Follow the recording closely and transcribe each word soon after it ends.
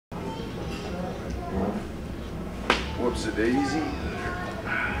Whoops-a-daisy.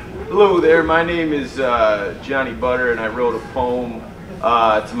 Hello there, my name is Johnny Butter, and I wrote a poem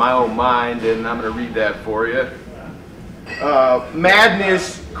to my own mind, and I'm going to read that for you.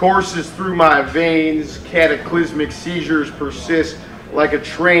 Madness courses through my veins, cataclysmic seizures persist like a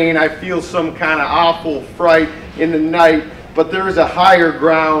train. I feel some kind of awful fright in the night, but there is a higher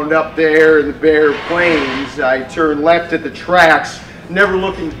ground up there in the bare plains. I turn left at the tracks, never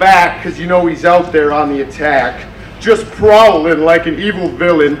looking back, because you know he's out there on the attack. Just prowling like an evil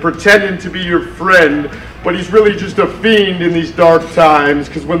villain, pretending to be your friend, but he's really just a fiend in these dark times,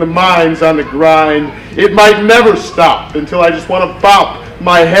 because when the mind's on the grind, it might never stop until I just want to bop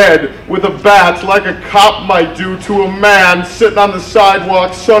my head with a bat like a cop might do to a man sitting on the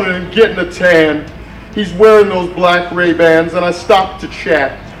sidewalk sunning and getting a tan. He's wearing those black Ray-Bans, and I stop to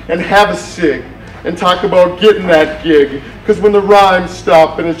chat and have a cig and talk about getting that gig, because when the rhymes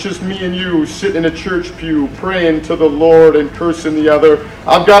stop and it's just me and you sitting in a church pew praying to the Lord and cursing the other,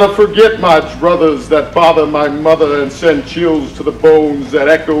 I've got to forget my druthers that bother my mother and send chills to the bones that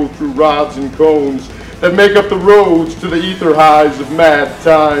echo through rods and cones that make up the roads to the ether highs of mad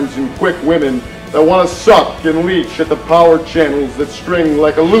times and quick women that want to suck and leech at the power channels that string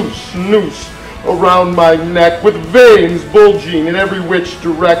like a loose noose around my neck, with veins bulging in every which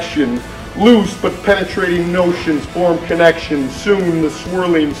direction. Loose but penetrating notions form connections. Soon the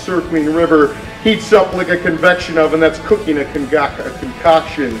swirling, circling river heats up like a convection oven that's cooking a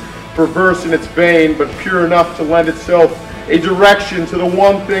concoction, perverse in its vein but pure enough to lend itself a direction to the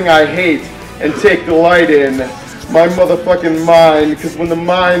one thing I hate and take delight in, my motherfucking mind. Because when the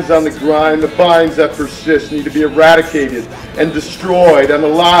mind's on the grind, the binds that persist need to be eradicated and destroyed on the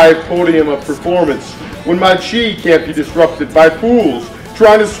live podium of performance. When my chi can't be disrupted by fools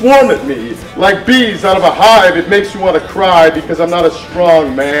trying to swarm at me like bees out of a hive, it makes me want to cry, because I'm not a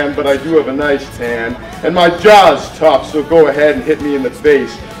strong man, but I do have a nice tan, and my jaw's tough, so go ahead and hit me in the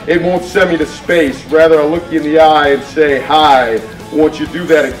face. It won't send me to space, rather I'll look you in the eye and say, hi, won't you do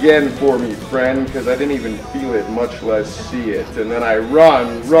that again for me, friend, because I didn't even feel it, much less see it. And then I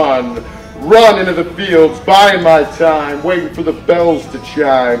run into the fields, buying my time, waiting for the bells to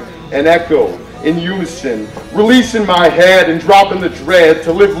chime and echo in unison, releasing my head and dropping the dread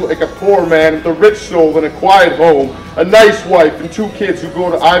to live like a poor man with a rich soul in a quiet home, a nice wife and 2 kids who go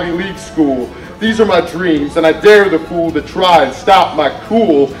to Ivy League school. These are my dreams, and I dare the fool to try and stop my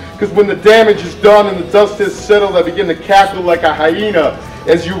cool, because when the damage is done and the dust has settled, I begin to cackle like a hyena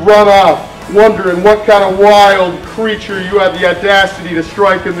as you run off, wondering what kind of wild creature you have the audacity to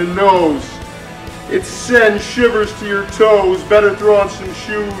strike in the nose. It sends shivers to your toes. Better throw on some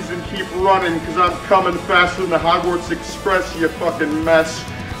shoes and keep running, because I'm coming faster than the Hogwarts Express, you fucking mess.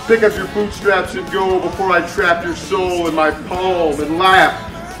 Pick up your bootstraps and go before I trap your soul in my palm and laugh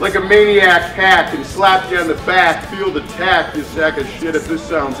like a maniac hack and slap you on the back. Feel the tack, you sack of shit, if this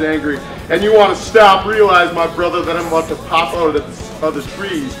sounds angry and you want to stop. Realize, my brother, that I'm about to pop out of the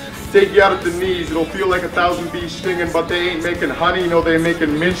trees. Take you out at the knees. It'll feel like 1,000 bees stinging, but they ain't making honey. No, they're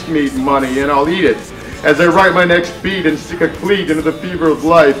making mincemeat money, and I'll eat it as I write my next beat and stick a cleat into the fever of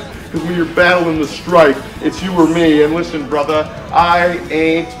life. Because when you're battling the strife, it's you or me. And listen, brother, I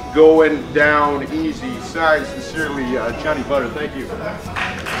ain't going down easy. Signed, sincerely, Johnny Butter. Thank you.